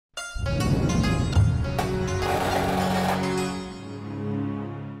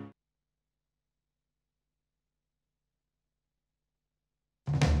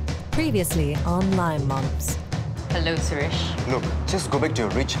Previously on Lime Moms. Hello, Suresh. Look, just go back to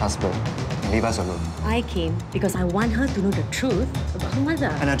your rich husband and leave us alone. I came because I want her to know the truth about her mother.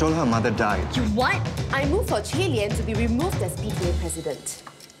 And I told her mother died. You what? I moved for Che Lian to be removed as PTA president.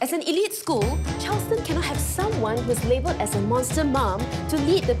 As an elite school, Charleston cannot have someone who's labelled as a monster mom to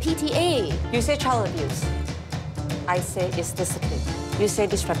lead the PTA. You say child abuse. I say it's discipline. You say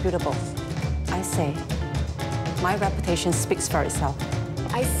disreputable. I say my reputation speaks for itself.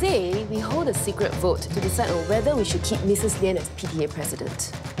 I say we hold a secret vote to decide on whether we should keep Mrs. Lian as PTA president.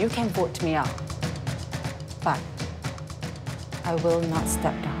 You can vote me out, but I will not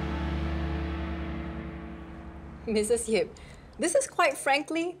step down. Mrs. Yip, this is quite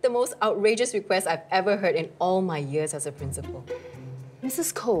frankly the most outrageous request I've ever heard in all my years as a principal.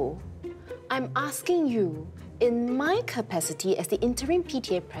 Mrs. Cole, I'm asking you, in my capacity as the interim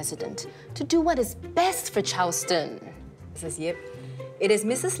PTA president, to do what is best for Charleston. Mrs. Yip, it is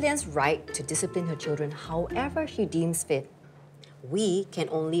Mrs. Lian's right to discipline her children however she deems fit. We can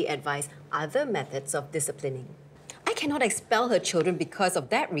only advise other methods of disciplining. I cannot expel her children because of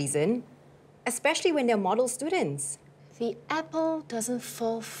that reason, especially when they're model students. The apple doesn't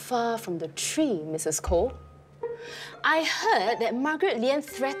fall far from the tree, Mrs. Cole. I heard that Margaret Lian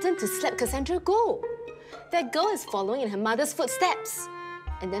threatened to slap Cassandra Goh. That girl is following in her mother's footsteps.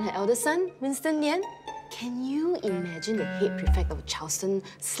 And then her eldest son, Winston Lian. Can you imagine the head prefect of Charleston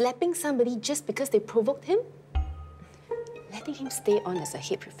slapping somebody just because they provoked him? Letting him stay on as a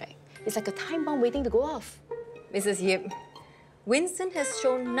head prefect is like a time bomb waiting to go off. Mrs. Yip, Winston has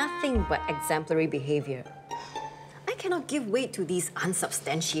shown nothing but exemplary behavior. I cannot give weight to these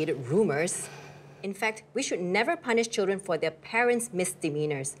unsubstantiated rumors. In fact, we should never punish children for their parents'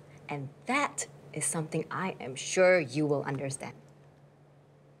 misdemeanors. And that is something I am sure you will understand.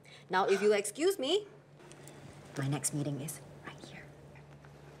 Now, if you'll excuse me, my next meeting is right here.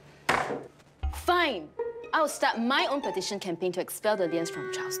 Fine. I'll start my own petition campaign to expel the Lians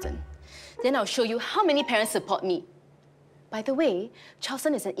from Charleston. Then I'll show you how many parents support me. By the way,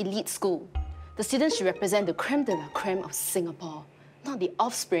 Charleston is an elite school. The students should represent the creme de la creme of Singapore, not the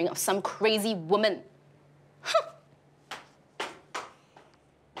offspring of some crazy woman. Huh.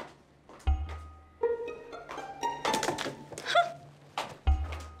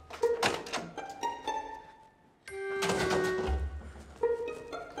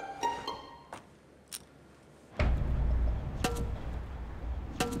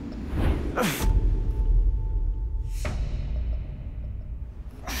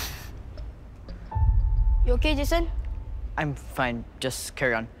 You okay, Jason? I'm fine. Just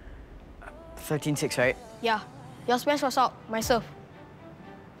carry on. 13-6, right? Yeah. Your smash was out. My serve.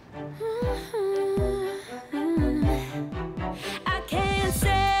 I can't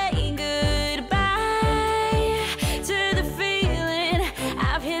say goodbye to the feeling.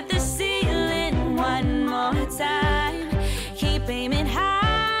 I've hit the ceiling one more time. Keep aiming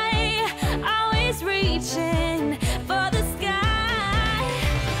high, always reaching for the sky.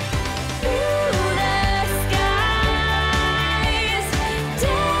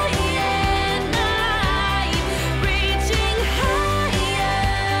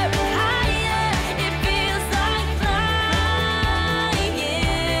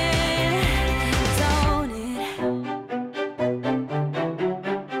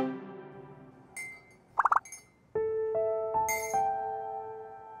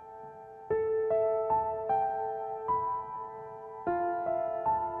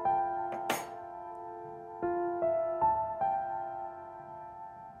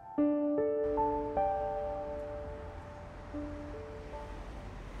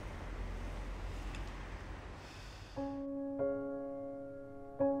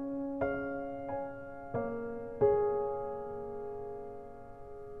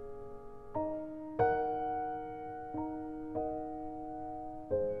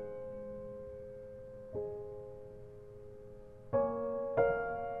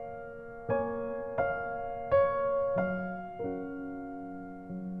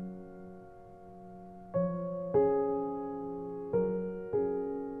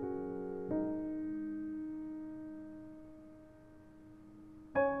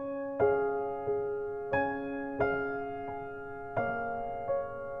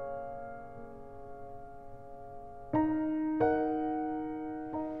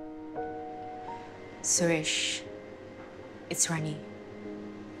 Suresh, it's Rani.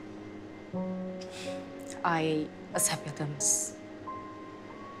 I accept your terms.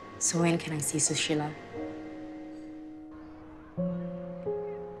 So when can I see Sushila?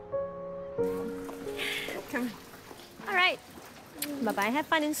 Come. All right. Bye-bye. Have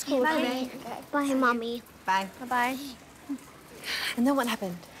fun in school. Bye. Bye, Mommy. Bye. Bye-bye. And then what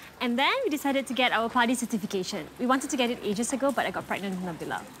happened? And then we decided to get our party certification. We wanted to get it ages ago, but I got pregnant with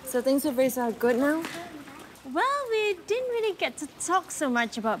Nabila. So things with Race are good now? Well, we didn't really get to talk so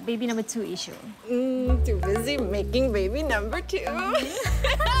much about baby number 2 issue. Too busy making baby number 2.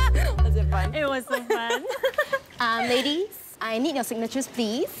 Was it fun? It was so fun. Ladies, I need your signatures,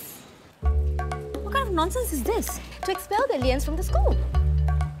 please. What kind of nonsense is this? To expel the Lians from the school.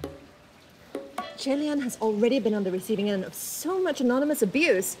 Lian has already been on the receiving end of so much anonymous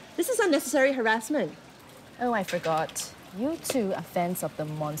abuse. This is unnecessary harassment. Oh, I forgot. You two are fans of the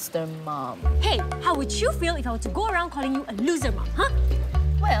monster mom. Hey, how would you feel if I were to go around calling you a loser mom, huh?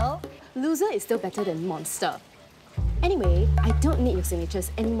 Well, loser is still better than monster. Anyway, I don't need your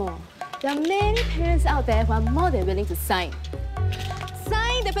signatures anymore. There are many parents out there who are more than willing to sign.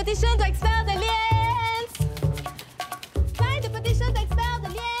 Sign the petition to expel the Lians! Sign the petition to expel the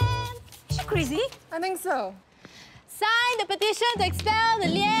Lians! Is she crazy? I think so. Sign the petition to expel the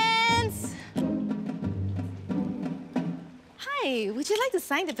Lians! Hi, would you like to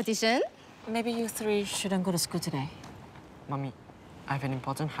sign the petition? Maybe you three shouldn't go to school today. Mommy, I have an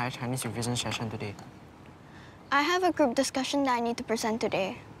important higher Chinese revision session today. I have a group discussion that I need to present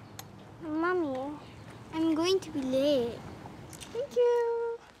today. Mommy, I'm going to be late. Thank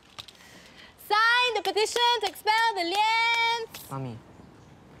you. Sign the petition to expel the Lians! Mommy,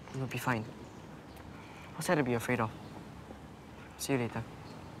 you'll be fine. What's there to be afraid of? See you later.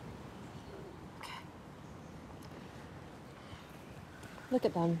 Look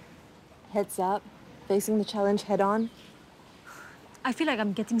at them. Heads up, facing the challenge head on. I feel like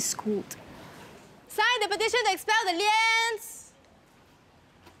I'm getting schooled. Sign the petition to expel the Lians!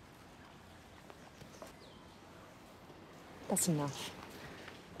 That's enough.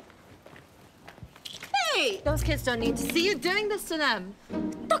 Hey! Those kids don't need to see you doing this to them.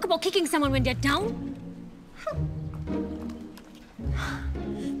 Talk about kicking someone when they're down.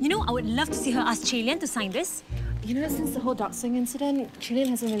 You know, I would love to see her ask Lian to sign this. You know, since the whole doxing incident, Lian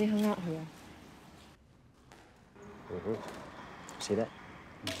hasn't really hung out here. See that?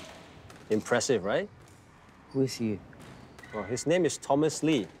 Impressive, right? Who is he? Well, his name is Thomas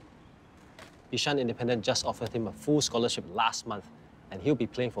Lee. Bishan Independent just offered him a full scholarship last month, and he'll be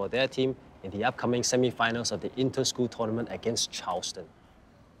playing for their team in the upcoming semi-finals of the inter-school tournament against Charleston.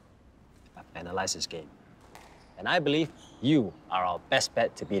 I've analysed his game, and I believe you are our best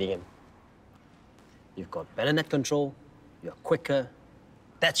bet to beating him. You've got better net control, you're quicker.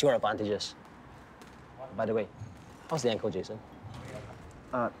 That's your advantages. By the way, how's the ankle, Jason?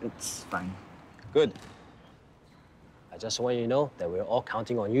 It's fine. Good. I just want you to know that we're all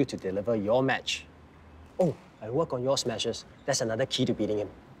counting on you to deliver your match. Oh, and work on your smashes. That's another key to beating him.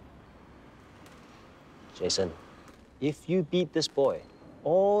 Jason, if you beat this boy,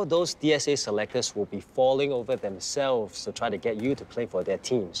 all those DSA selectors will be falling over themselves to try to get you to play for their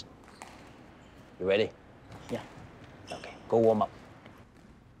teams. You ready? Yeah. Okay, go warm up.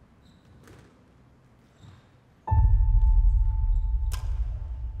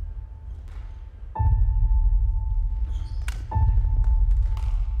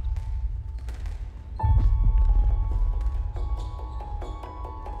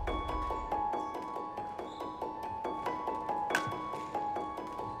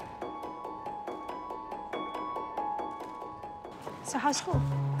 So how's school?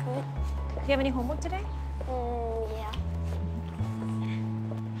 Good. Do you have any homework today? Yeah.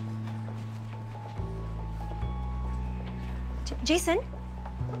 Jason?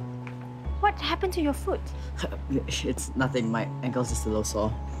 What happened to your foot? It's nothing. My ankle's just a little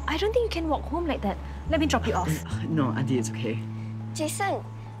sore. I don't think you can walk home like that. Let me drop you off. No, Auntie, it's okay. Jason,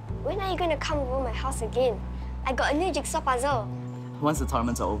 when are you going to come over my house again? I got a new jigsaw puzzle. Once the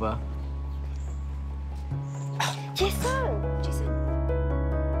tournaments are over. Jason! Jason.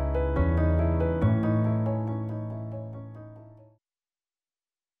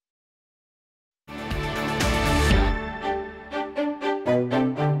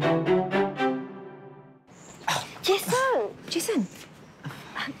 Jason!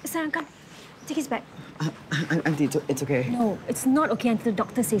 Sarang, come. Take his bag. Auntie, it's okay. No, it's not okay until the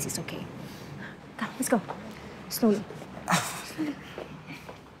doctor says it's okay. Come, let's go. Slowly. Slowly.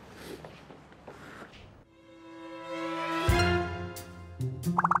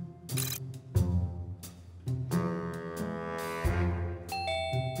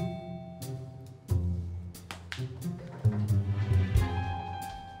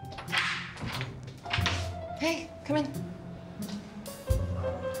 Hey, come in.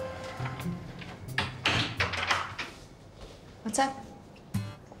 What's up?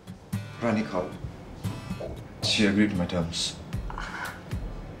 Durrani called. She agreed to my terms.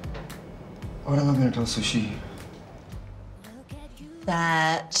 What am I going to tell Sushi?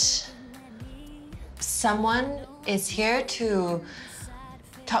 that someone is here to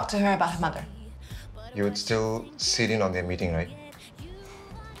talk to her about her mother. You would still sit in on their meeting, right?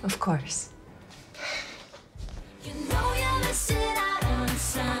 Of course. You know you're missing out on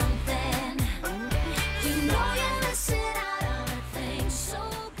something. You know you're missing out on a thing so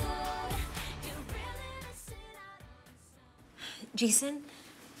good. You're really missing out on something. Jason,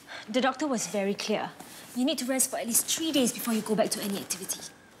 the doctor was very clear. You need to rest for at least 3 days before you go back to any activity.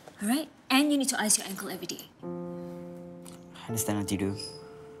 All right? And you need to ice your ankle every day. I understand, Auntie Du.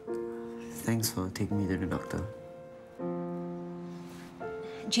 Thanks for taking me to the doctor.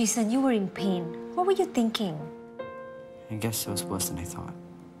 Jason, you were in pain. What were you thinking? I guess it was worse than I thought.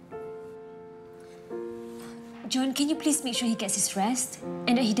 John, can you please make sure he gets his rest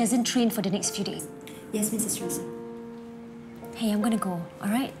and that he doesn't train for the next few days? Yes, Mrs. Tracy. Hey, I'm gonna go, all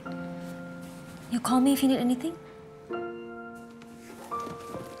right? You call me if you need anything?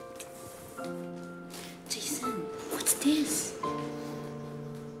 Jason, what's this?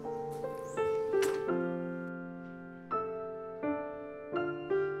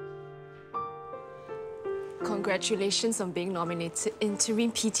 Congratulations on being nominated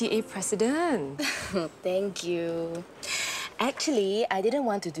interim PTA president. Thank you. Actually, I didn't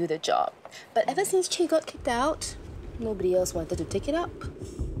want to do the job. But ever since Che got kicked out, nobody else wanted to take it up.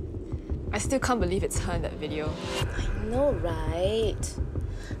 I still can't believe it's her in that video. I know, right?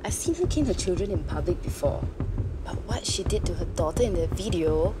 I've seen her cane her children in public before. But what she did to her daughter in the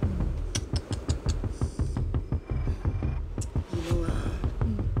video... You know,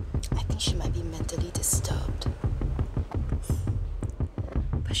 I think she might be mentally disturbed.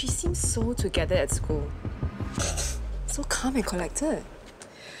 But she seems so together at school. So calm and collected.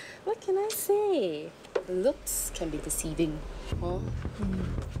 What can I say? Looks can be deceiving, huh?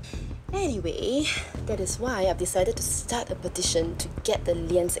 Anyway, that is why I've decided to start a petition to get the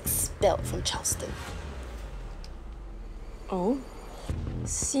Lians expelled from Charleston. Oh?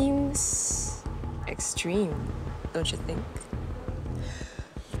 Seems extreme, don't you think?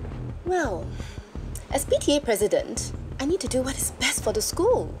 Well, as PTA president, I need to do what is best for the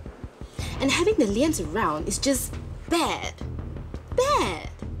school. And having the Lians around is just bad. Bad!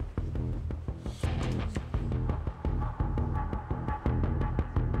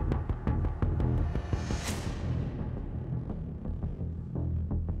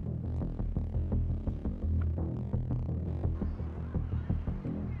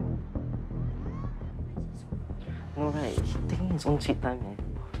 No, right? He's taking his own sweet time, man.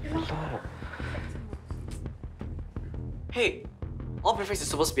 Hello. Hey! All prefects are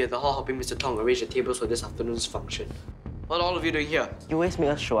supposed to be at the hall helping Mr. Tong arrange the tables for this afternoon's function. What are all of you doing here? You always make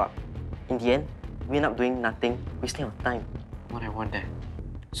us show up. In the end, we end up doing nothing, wasting our time. What I want there.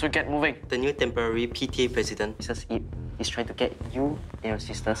 So get moving. The new temporary PTA president, Mrs. Ip, is trying to get you and your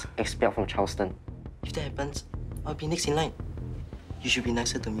sisters expelled from Charleston. If that happens, I'll be next in line. You should be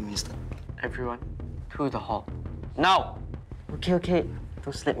nicer to me, Minister. Everyone, to the hall. Now! Okay.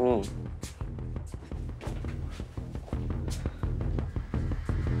 Don't slap me.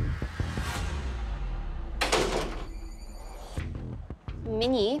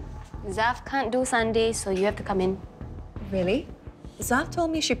 Minnie, Zaf can't do Sundays, so you have to come in. Really? Zaf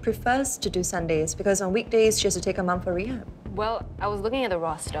told me she prefers to do Sundays because on weekdays she has to take her mum for rehab. Well, I was looking at the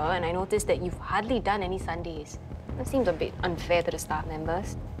roster and I noticed that you've hardly done any Sundays. That seems a bit unfair to the staff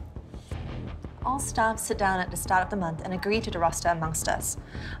members. All staff sit down at the start of the month and agree to the roster amongst us.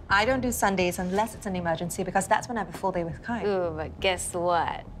 I don't do Sundays unless it's an emergency because that's when I have a full day with Kai. Ooh, but guess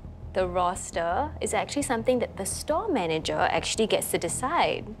what? The roster is actually something that the store manager actually gets to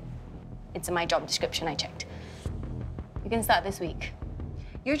decide. It's in my job description, I checked. You can start this week.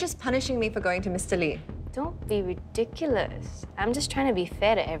 You're just punishing me for going to Mr. Lee. Don't be ridiculous. I'm just trying to be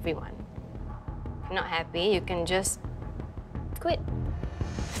fair to everyone. If you're not happy, you can just quit.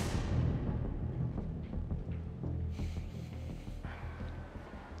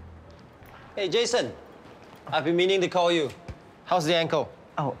 Hey, Jason. I've been meaning to call you. How's the ankle?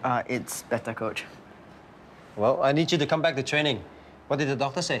 Oh, it's better, Coach. Well, I need you to come back to training. What did the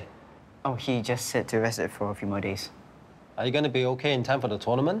doctor say? Oh, he just said to rest it for a few more days. Are you going to be okay in time for the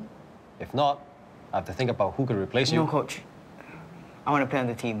tournament? If not, I have to think about who could replace you. No, Coach. I want to play on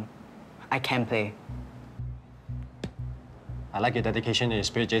the team. I can play. I like your dedication and your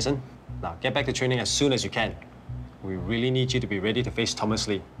spirit, Jason. Now, get back to training as soon as you can. We really need you to be ready to face Thomas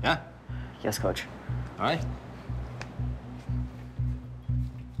Lee, yeah? Yes, Coach. All right?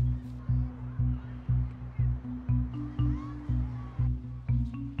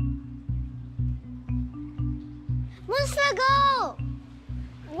 Monster, go!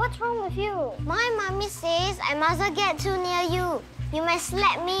 What's wrong with you? My mommy says I mustn't get too near you. You must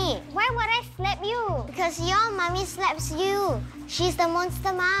slap me. Why would I slap you? Because your mommy slaps you. She's the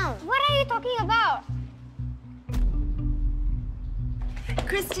monster mom. What are you talking about?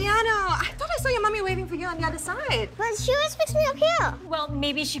 Cristiano, I thought I saw your mommy waving for you on the other side. But she always picks me up here. Well,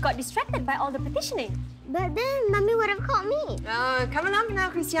 maybe she got distracted by all the petitioning. But then mommy would have called me. Come along now,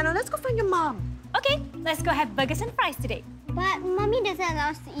 Cristiano. Let's go find your mom. Okay, let's go have burgers and fries today. But mommy doesn't allow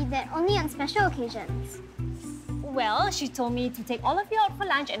us to eat that, only on special occasions. Well, she told me to take all of you out for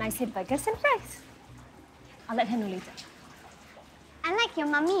lunch and I said burgers and fries. I'll let her know later. I like your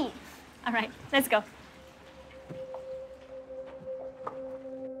mommy. All right, let's go.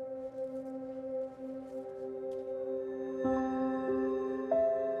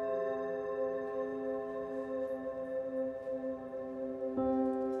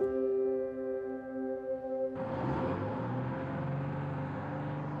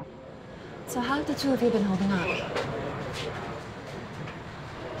 So how have the two of you been holding up?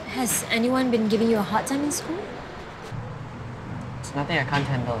 Has anyone been giving you a hard time in school? It's nothing I can't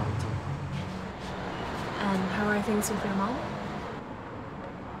handle, Auntie. And how are things with your mom?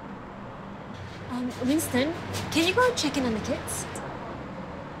 Winston, can you go check in on the kids?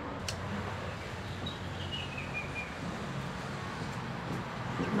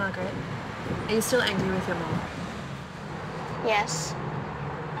 Margaret, are you still angry with your mom? Yes.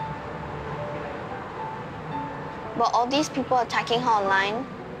 But all these people attacking her online,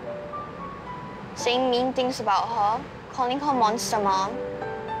 saying mean things about her, calling her monster mom,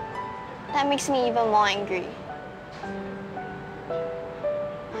 that makes me even more angry.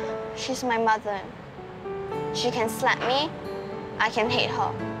 She's my mother. She can slap me, I can hate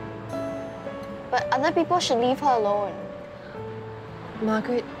her. But other people should leave her alone.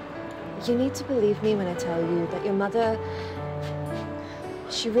 Margaret, you need to believe me when I tell you that your mother,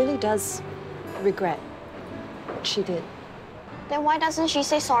 she really does regret what she did. Then why doesn't she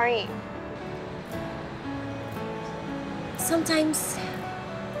say sorry? Sometimes,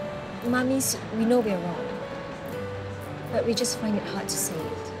 mummies, we know we're wrong. But we just find it hard to say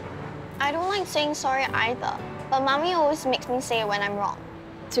it. I don't like saying sorry either. But mommy always makes me say it when I'm wrong.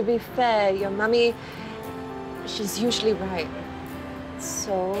 To be fair, your mummy, she's usually right.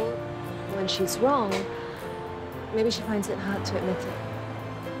 So, when she's wrong, maybe she finds it hard to admit it.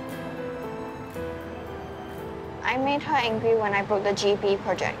 I made her angry when I broke the GP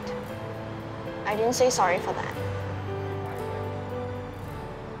project. I didn't say sorry for that.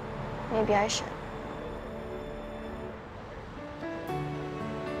 Maybe I should.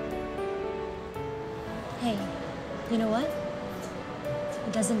 Hey, you know what?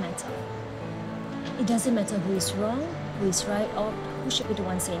 It doesn't matter. It doesn't matter who is wrong, who is right, or who should be the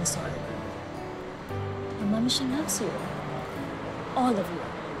one saying sorry. Your mommy, she loves you. All of you.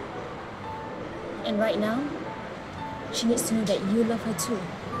 And right now, she needs to know that you love her too.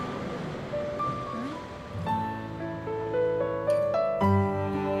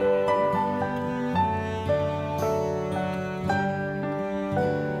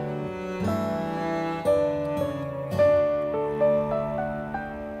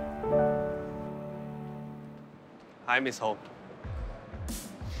 Hi, Miss Ho.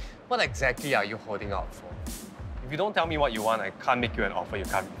 What exactly are you holding out for? If you don't tell me what you want, I can't make you an offer you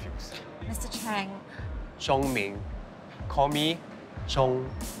can't refuse. Mr. Chang. Zhong Meng. Call me Zhong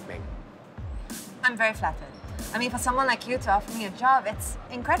Meng. I'm very flattered. I mean, for someone like you to offer me a job, it's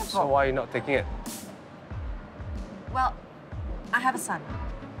incredible. So why are you not taking it? Well, I have a son.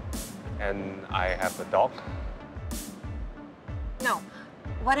 And I have a dog? No.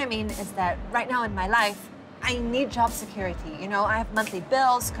 What I mean is that right now in my life, I need job security. You know, I have monthly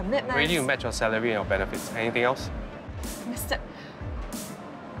bills, commitments. Ready to match your salary and your benefits. Anything else? Mr.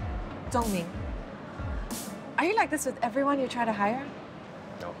 Zhong Meng, are you like this with everyone you try to hire?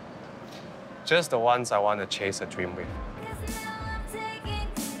 No. Just the ones I want to chase a dream with.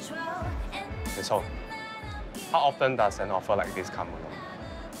 Miss Ho, how often does an offer like this come along?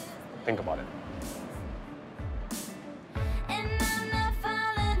 Think about it.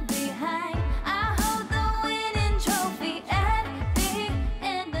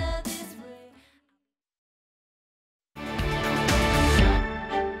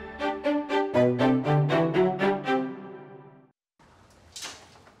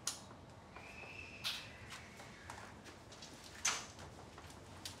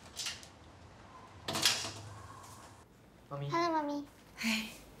 Hello, Mommy.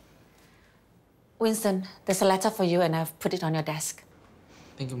 Winston, there's a letter for you and I've put it on your desk.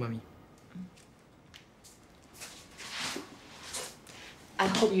 Thank you, Mommy. I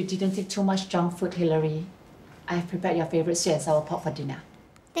hope you didn't take too much junk food, Hillary. I have prepared your favorite sweet and sour pork for dinner.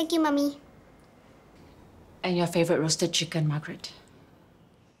 Thank you, Mommy. And your favorite roasted chicken, Margaret.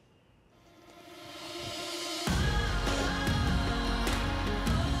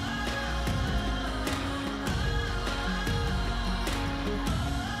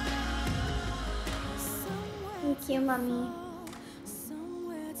 you, Mommy.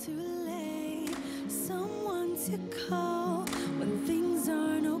 Somewhere to lay, someone to call when things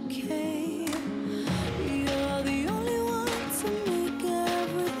aren't okay. You're the only one to make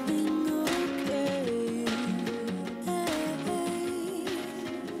everything okay.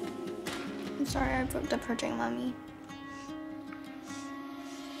 I'm sorry I broke the project, Mommy.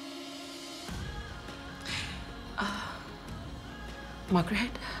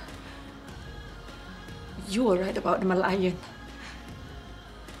 Margaret, you were right about the Malayan.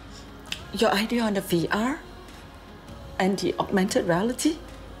 Your idea on the VR and the augmented reality,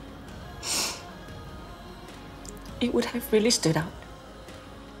 it would have really stood out.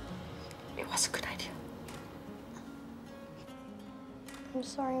 It was a good idea. I'm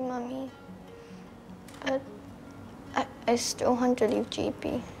sorry, Mommy. I still want to leave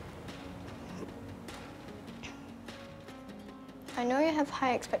GP. I know you have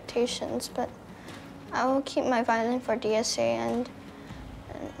high expectations, but I will keep my violin for DSA and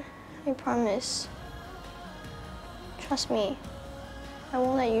I promise. Trust me, I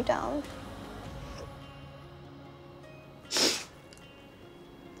won't let you down.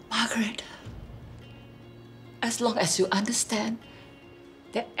 Margaret, as long as you understand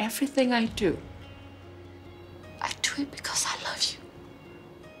that everything I do it because I love you.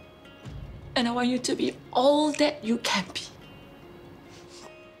 And I want you to be all that you can be.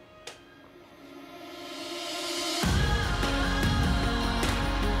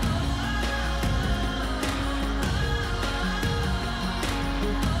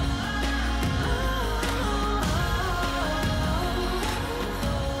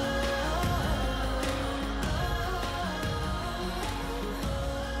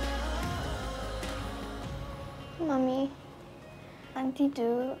 Mommy, Auntie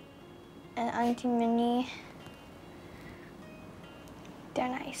Du and Auntie Minnie, they're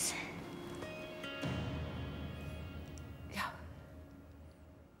nice. Yeah.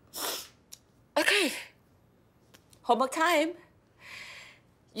 Okay. Homework time.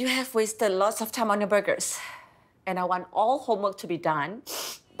 You have wasted lots of time on your burgers. And I want all homework to be done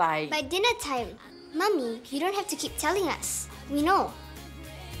by dinner time. Mummy, you don't have to keep telling us. We know.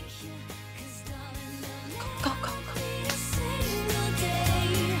 Go.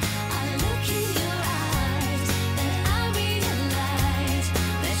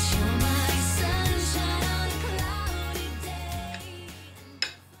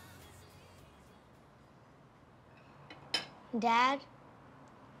 Dad,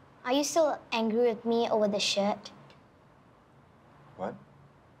 are you still angry with me over the shirt? What?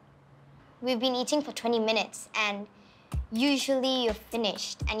 We've been eating for 20 minutes and usually you're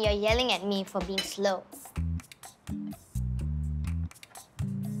finished and you're yelling at me for being slow.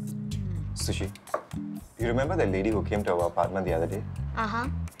 Sushi, you remember that lady who came to our apartment the other day? Uh-huh.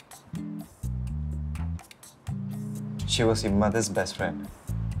 She was your mother's best friend.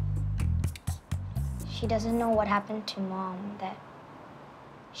 She doesn't know what happened to Mom, that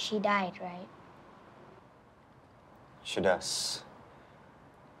she died, right? She does.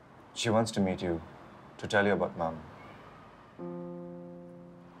 She wants to meet you, to tell you about Mom.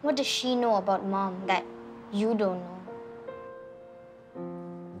 What does she know about Mom that you don't know?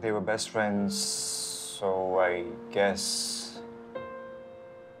 They were best friends, so I guess...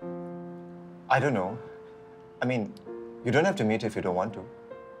 I don't know. I mean, you don't have to meet her if you don't want to.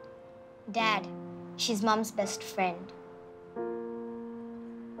 Dad, she's Mom's best friend.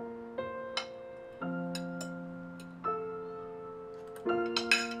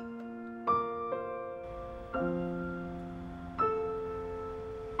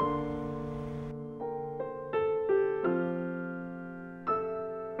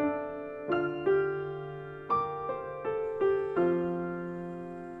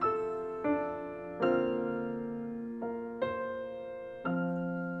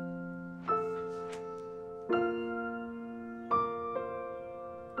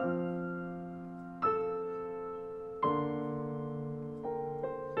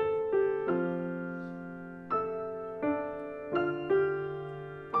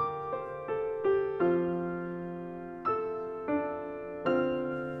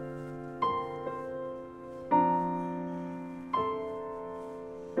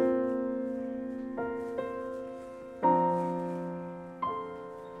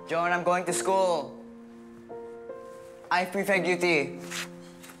 John, I'm going to school. I have prefect duty.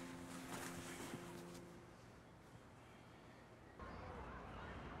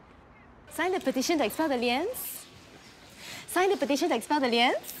 Sign the petition to expel the Lians. Sign the petition to expel the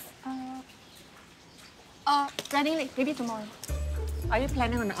Lians. Running late, maybe tomorrow. Are you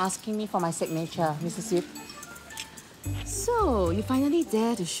planning on asking me for my signature, Mrs. Yip? So, you finally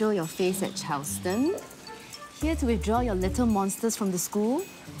dare to show your face at Charleston. Here to withdraw your little monsters from the school?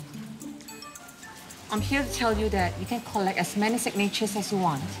 I'm here to tell you that you can collect as many signatures as you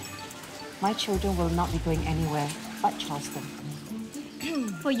want. My children will not be going anywhere but Charleston.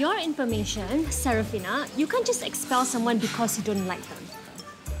 For your information, Serafina, you can't just expel someone because you don't like them.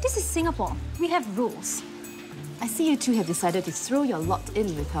 This is Singapore. We have rules. I see you two have decided to throw your lot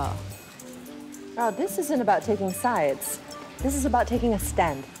in with her. Oh, this isn't about taking sides. This is about taking a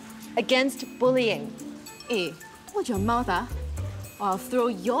stand against bullying. Hey, hold your mouth, or I'll throw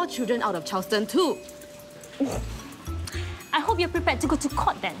your children out of Charleston too. I hope you're prepared to go to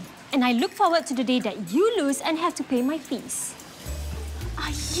court then. And I look forward to the day that you lose and have to pay my fees.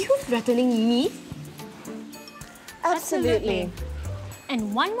 Are you threatening me? Absolutely.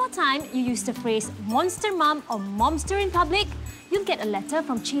 And one more time you use the phrase monster mom or momster in public, you'll get a letter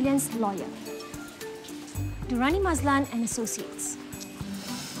from Chilean's lawyer. Durrani Mazlan and Associates.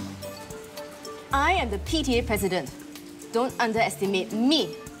 I am the PTA president. Don't underestimate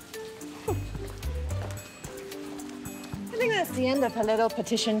me. I think that's the end of her little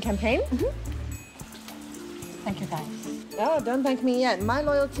petition campaign. Thank you, guys. Oh, don't thank me yet. My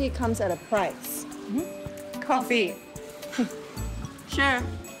loyalty comes at a price. Coffee. Sure.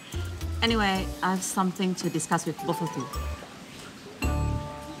 Anyway, I have something to discuss with both of you.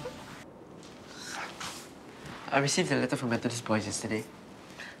 I received a letter from Methodist Boys yesterday.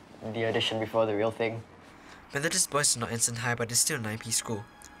 The audition before the real thing. Methodist Boys is not instant high, but it's still an IP school.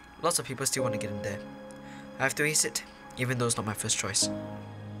 Lots of people still want to get in there. I have to ace it, even though it's not my first choice.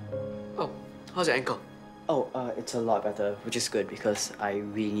 Oh, how's your ankle? Oh, it's a lot better, which is good because I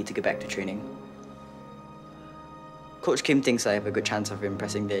really need to get back to training. Coach Kim thinks I have a good chance of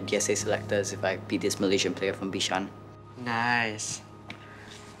impressing the DSA selectors if I beat this Malaysian player from Bishan. Nice.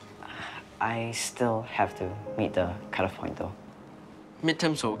 I still have to meet the cutoff point though.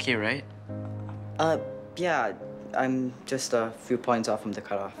 Midterms were okay, right? Yeah, I'm just a few points off from the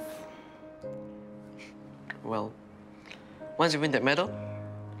cutoff. Well, once you win that medal,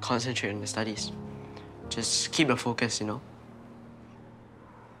 concentrate on the studies. Just keep the focus, you know?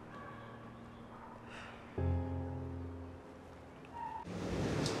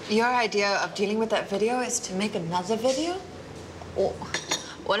 Your idea of dealing with that video is to make another video? Oh,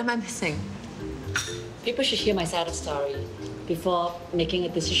 what am I missing? People should hear my side of the story before making a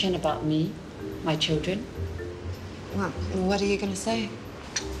decision about me, my children. What are you going to say?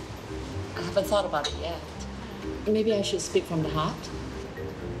 I haven't thought about it yet. Maybe I should speak from the heart.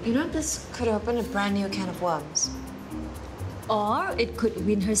 You know, this could open a brand new can of worms. Or it could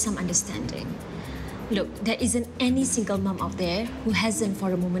win her some understanding. Look, there isn't any single mom out there who hasn't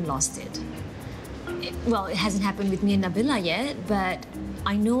for a moment lost it. Well, it hasn't happened with me and Nabila yet, but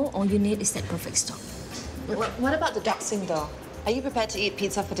I know all you need is that perfect stop. What about the doxing, though? Are you prepared to eat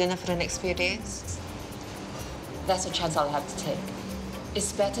pizza for dinner for the next few days? That's a chance I'll have to take.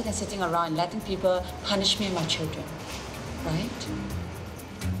 It's better than sitting around and letting people punish me and my children, right?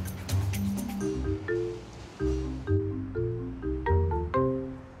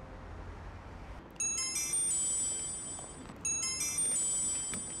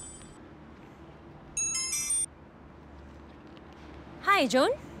 Hi,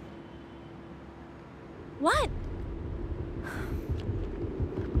 Joan. What?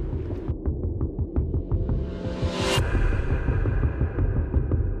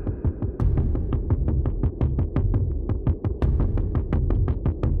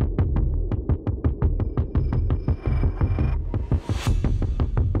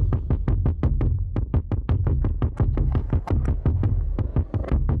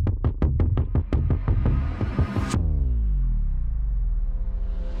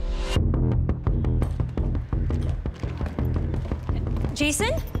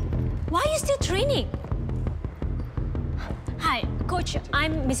 Jason? Why are you still training? Hi, Coach.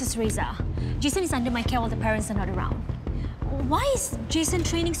 I'm Mrs. Reza. Jason is under my care while the parents are not around. Why is Jason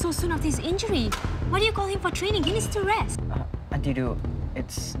training so soon after his injury? Why do you call him for training? He needs to rest. Auntie Du,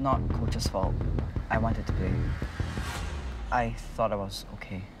 it's not Coach's fault. I wanted to play. I thought I was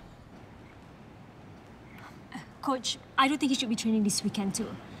okay. Coach, I don't think he should be training this weekend too.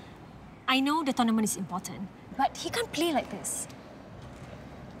 I know the tournament is important, but he can't play like this.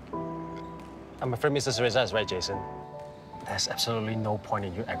 I'm afraid Mrs. Reza is right, Jason. There's absolutely no point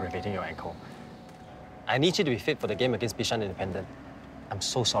in you aggravating your ankle. I need you to be fit for the game against Bishan Independent. I'm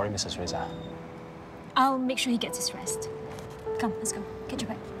so sorry, Mrs. Reza. I'll make sure he gets his rest. Come, let's go. Get your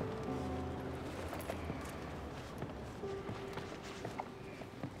bag.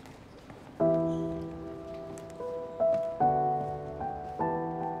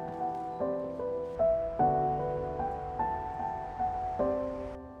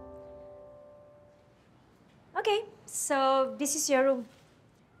 So this is your room.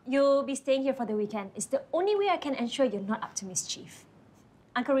 You'll be staying here for the weekend. It's the only way I can ensure you're not up to mischief.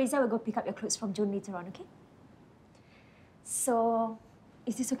 Uncle Reza will go pick up your clothes from June later on, okay? So,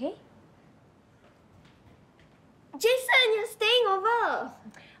 is this okay? Jason, you're staying over.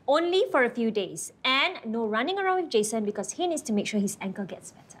 Only for a few days. And no running around with Jason because he needs to make sure his ankle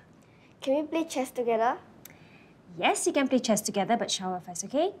gets better. Can we play chess together? Yes, you can play chess together, but shower first,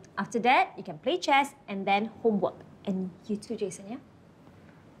 okay? After that, you can play chess and then homework. And you too, Jason, yeah?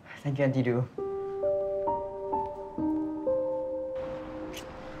 Thank you, Auntie Du.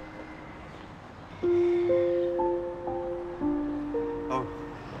 Oh,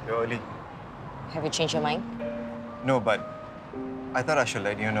 you're early. Have you changed your mind? No, but I thought I should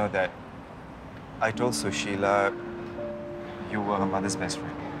let you know that I told Sushila you were her mother's best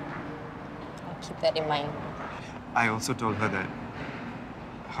friend. I'll keep that in mind. I also told her that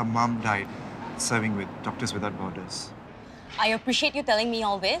her mom died serving with Doctors Without Borders. I appreciate you telling me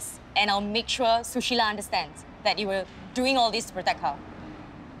all this, and I'll make sure Sushila understands that you were doing all this to protect her.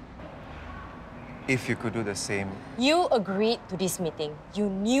 If you could do the same. You agreed to this meeting. You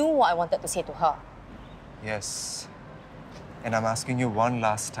knew what I wanted to say to her. Yes. And I'm asking you one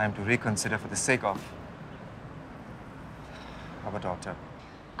last time to reconsider for the sake of our daughter.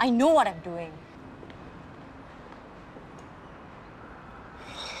 I know what I'm doing.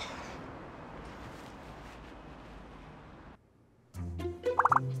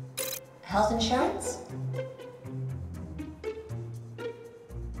 Health insurance?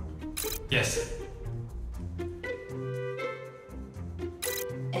 Yes.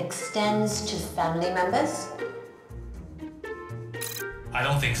 Extends to family members? I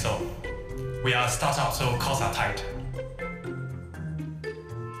don't think so. We are a startup, so costs are tight.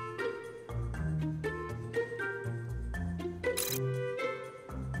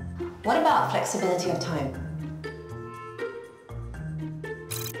 What about flexibility of time?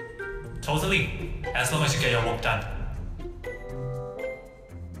 Totally, as long as you get your work done.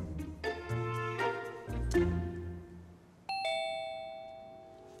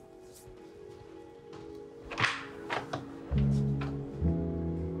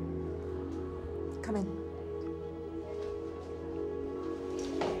 Come in.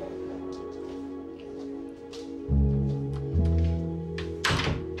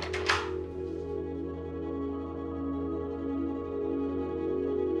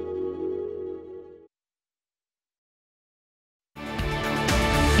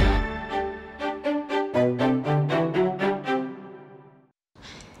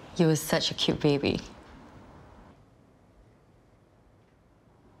 You were such a cute baby.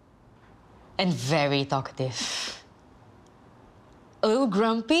 And very talkative. A little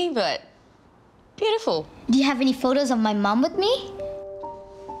grumpy, but beautiful. Do you have any photos of my mom with me?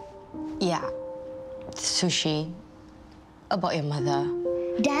 Yeah. Sushi. About your mother.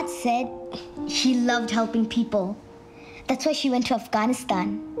 Dad said she loved helping people. That's why she went to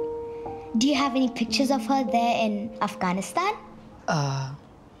Afghanistan. Do you have any pictures of her there in Afghanistan?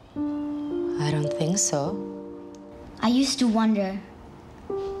 I don't think so. I used to wonder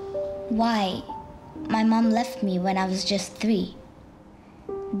why my mom left me when I was just 3.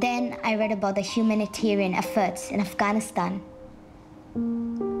 Then I read about the humanitarian efforts in Afghanistan.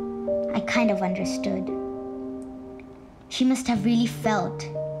 I kind of understood. She must have really felt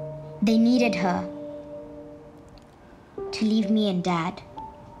they needed her to leave me and Dad.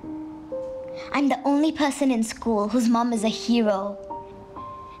 I'm the only person in school whose mom is a hero.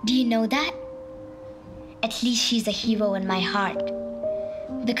 Do you know that? At least she's a hero in my heart.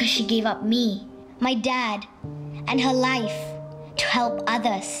 Because she gave up me, my dad, and her life to help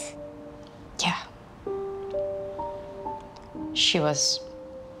others. Yeah. She was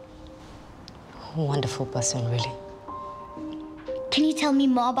a wonderful person, really. Can you tell me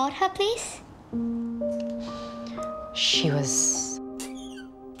more about her, please? She was...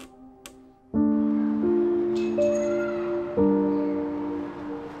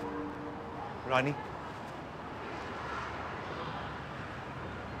 Rani?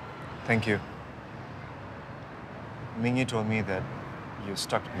 Thank you. Mingy told me that you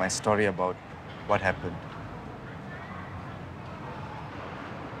stuck to my story about what happened.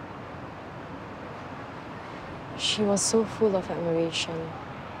 She was so full of admiration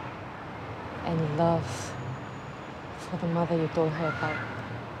and love for the mother you told her about.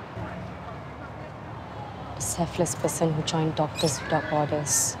 The selfless person who joined Doctors Without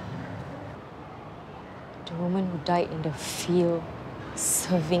Borders. The woman who died in the field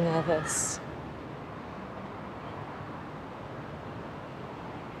serving others.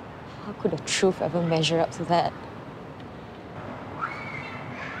 How could the truth ever measure up to that?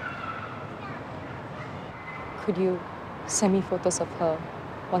 Could you send me photos of her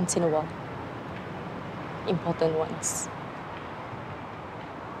once in a while? Important ones.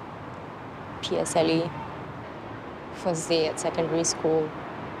 PSLE, first day at secondary school,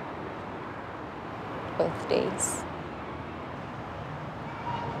 birthdays.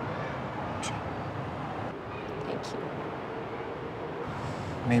 Thank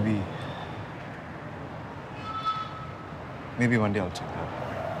you. Maybe one day I'll check that.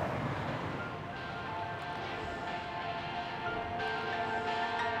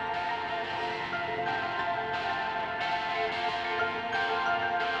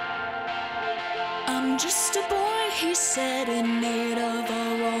 I'm just a boy, he said, in need of a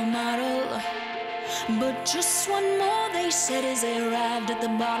role model. But just one more, they said, as they arrived at the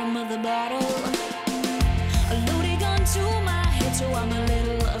bottom of the bottle. A loaded gun to my head, so I'm a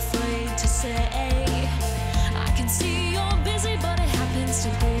little afraid to say. I can see you're busy, but it happens to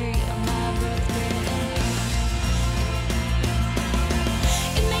be my birthday.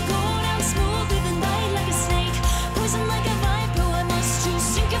 It may go down smoothly, then bite like a snake, poison like a viper. Why must you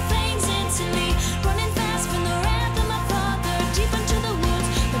sink your fangs into me? Running fast from the wrath of my father, deep into the woods.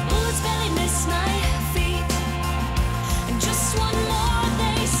 The bullets barely miss my feet. And just one more,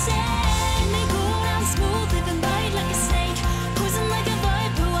 they said. May go down smoothly, then bite like a snake, poison like a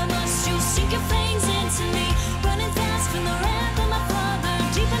viper. Why must you sink your fangs into me? Running fast from the wrath of my father,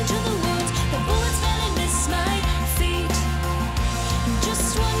 deep into the woods. The bullets barely miss my feet. And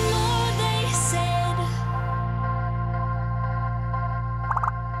just one more, they said.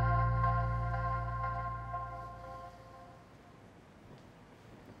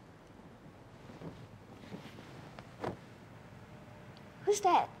 Who's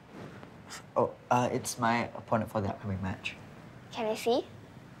that? Oh, it's my opponent for the upcoming match. Can I see?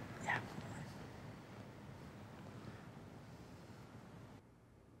 Yeah.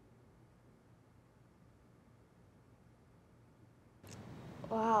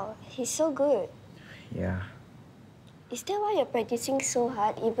 Wow, he's so good. Yeah. Is that why you're practicing so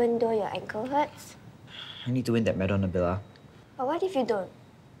hard even though your ankle hurts? I need to win that medal, Nabila. But what if you don't?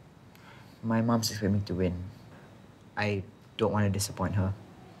 My mom's expecting me to win. I don't want to disappoint her.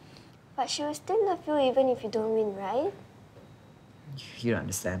 But she will still love you even if you don't win, right? You don't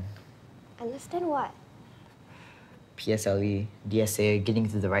understand. Understand what? PSLE, DSA, getting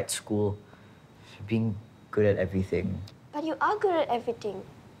to the right school, being good at everything. But you are good at everything.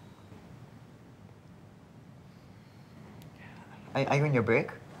 Are you on your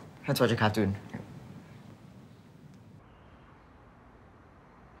break? Let's watch a cartoon.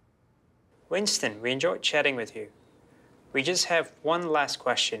 Winston, we enjoyed chatting with you. We just have one last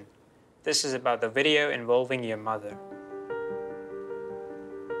question. This is about the video involving your mother.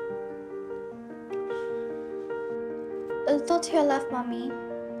 A little to your left, Mommy.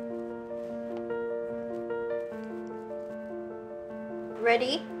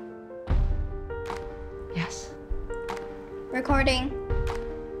 Ready? Yes. Recording.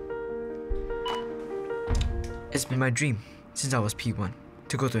 It's been my dream since I was P1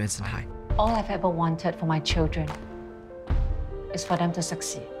 to go to Instant High. All I've ever wanted for my children is for them to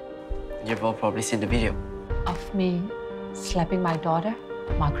succeed. You've all probably seen the video. Of me slapping my daughter,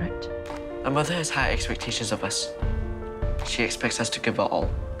 Margaret. Our mother has high expectations of us. She expects us to give her all.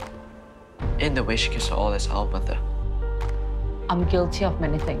 In the way she gives her all as our mother. I'm guilty of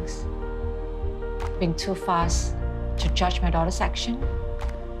many things. Being too fast to judge my daughter's action.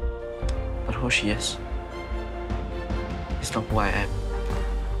 But who she is not who I am.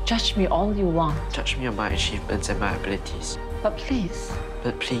 Judge me all you want. Judge me on my achievements and my abilities. But please,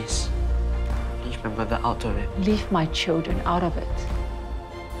 leave my mother out of it. leave my children out of it.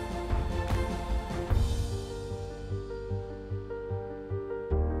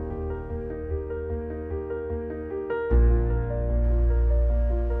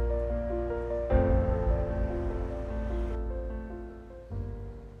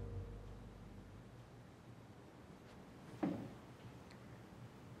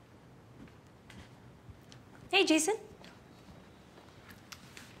 Hey, Jason.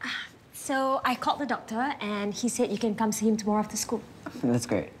 So I called the doctor and he said you can come see him tomorrow after school. That's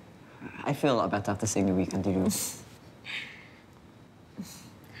great. I feel a lot better after seeing the weekend to do.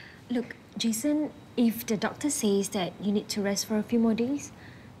 Look, Jason, if the doctor says that you need to rest for a few more days,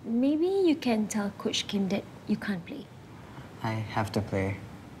 maybe you can tell Coach Kim that you can't play. I have to play.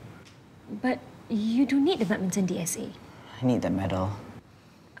 But you don't need the badminton DSA. I need the medal.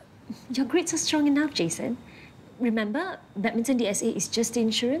 Your grades are strong enough, Jason. Remember, badminton DSA is just the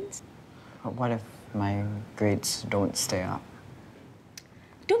insurance. But what if my grades don't stay up?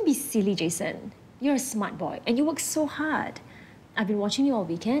 Don't be silly, Jason. You're a smart boy and you work so hard. I've been watching you all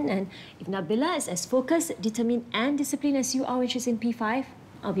weekend, and if Nabila is as focused, determined, and disciplined as you are when she's in P5,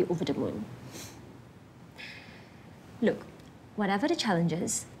 I'll be over the moon. Look, whatever the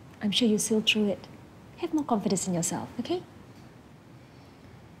challenges, I'm sure you'll sail through it. Have more confidence in yourself, okay?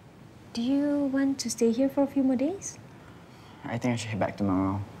 Do you want to stay here for a few more days? I think I should head back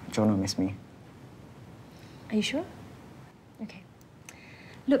tomorrow. Joan will miss me. Are you sure? Okay.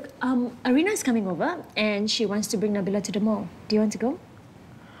 Look, Arina is coming over and she wants to bring Nabila to the mall. Do you want to go?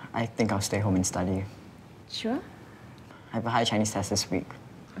 I think I'll stay home and study. Sure? I have a high Chinese test this week.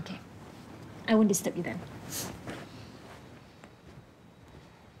 Okay. I won't disturb you then.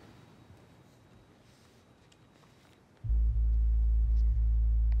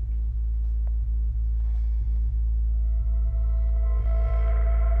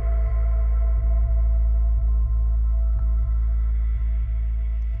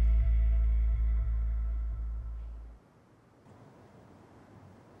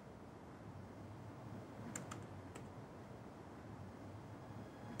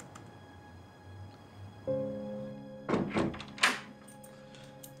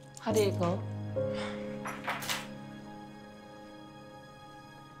 How did it go?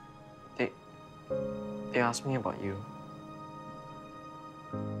 They asked me about you.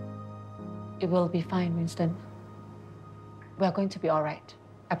 It will be fine, Winston. We are going to be all right.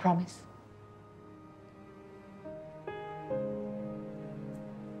 I promise.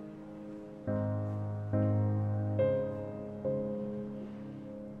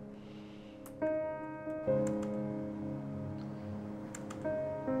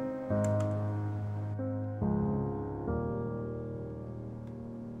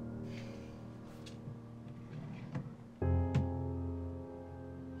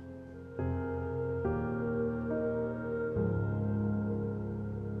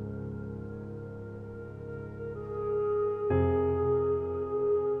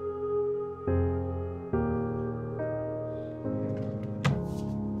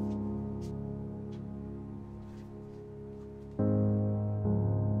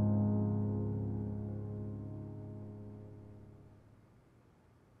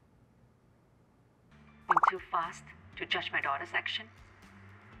 Too fast to judge my daughter's action,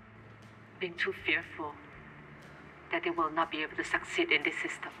 being too fearful that they will not be able to succeed in this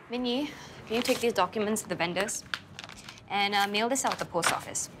system. Minnie, can you take these documents to the vendors and mail this out to the post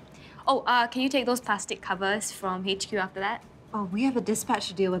office? Oh, can you take those plastic covers from HQ after that? Oh, we have a dispatch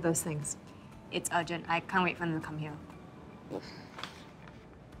to deal with those things. It's urgent. I can't wait for them to come here.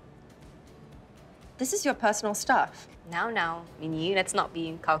 This is your personal stuff. Now, Minnie, let's not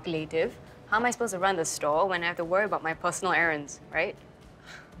be calculative. How am I supposed to run the store when I have to worry about my personal errands, right?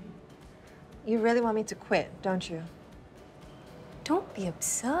 You really want me to quit, don't you? Don't be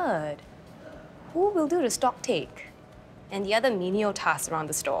absurd. Who will do the stock take? And the other menial tasks around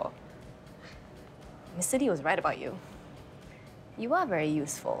the store? Mr. Lee was right about you. You are very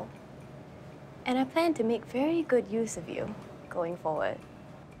useful. And I plan to make very good use of you going forward.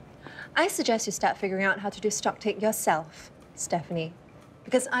 I suggest you start figuring out how to do stock take yourself, Stephanie.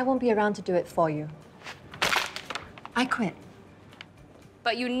 Because I won't be around to do it for you. I quit.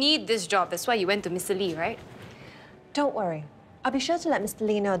 But you need this job. That's why you went to Mr. Lee, right? Don't worry. I'll be sure to let Mr.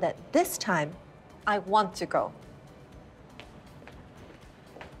 Lee know that this time, I want to go.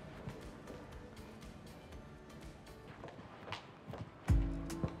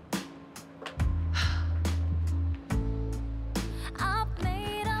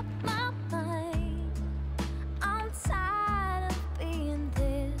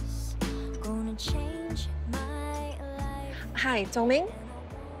 Hi, Zhong Meng.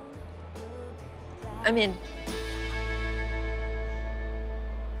 I'm in.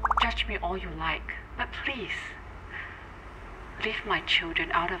 Judge me all you like, but please, leave my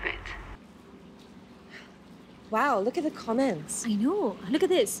children out of it. Wow, look at the comments. I know. Look at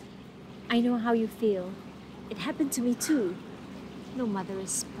this. I know how you feel. It happened to me too. No mother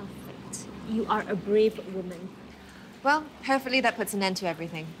is perfect. You are a brave woman. Well, hopefully that puts an end to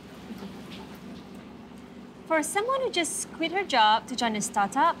everything. For someone who just quit her job to join a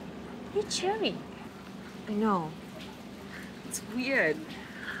startup, you're cheery. I know. It's weird.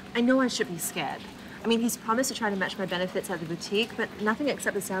 I know I should be scared. I mean, he's promised to try to match my benefits at the boutique, but nothing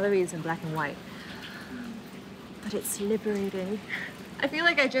except the salary is in black and white. But it's liberating. I feel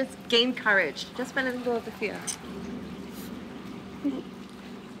like I just gained courage just by letting go of the fear.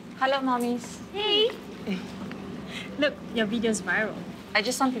 Hello, mommies. Hey! Look, your video's viral. I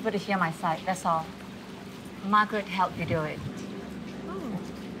just want people to hear my side, that's all. Margaret helped video it.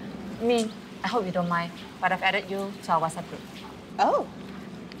 Me, I hope you don't mind, but I've added you to our WhatsApp group. Oh.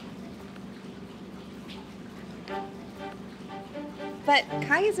 But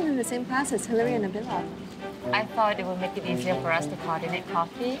Kai isn't in the same class as Hillary and Nabila. I thought it would make it easier for us to coordinate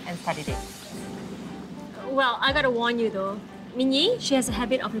coffee and study dates. Well, I gotta warn you though. Minyi, she has a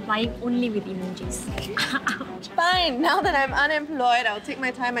habit of replying only with emojis. Fine, now that I'm unemployed, I'll take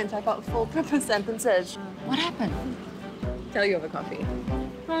my time and type out full-purpose sentences. What happened? Tell you over coffee.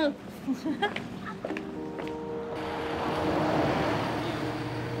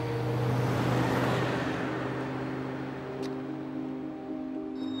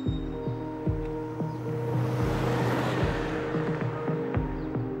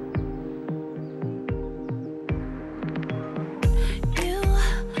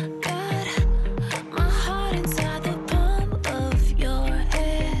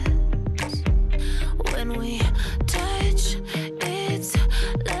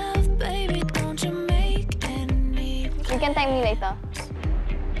 You can thank me later.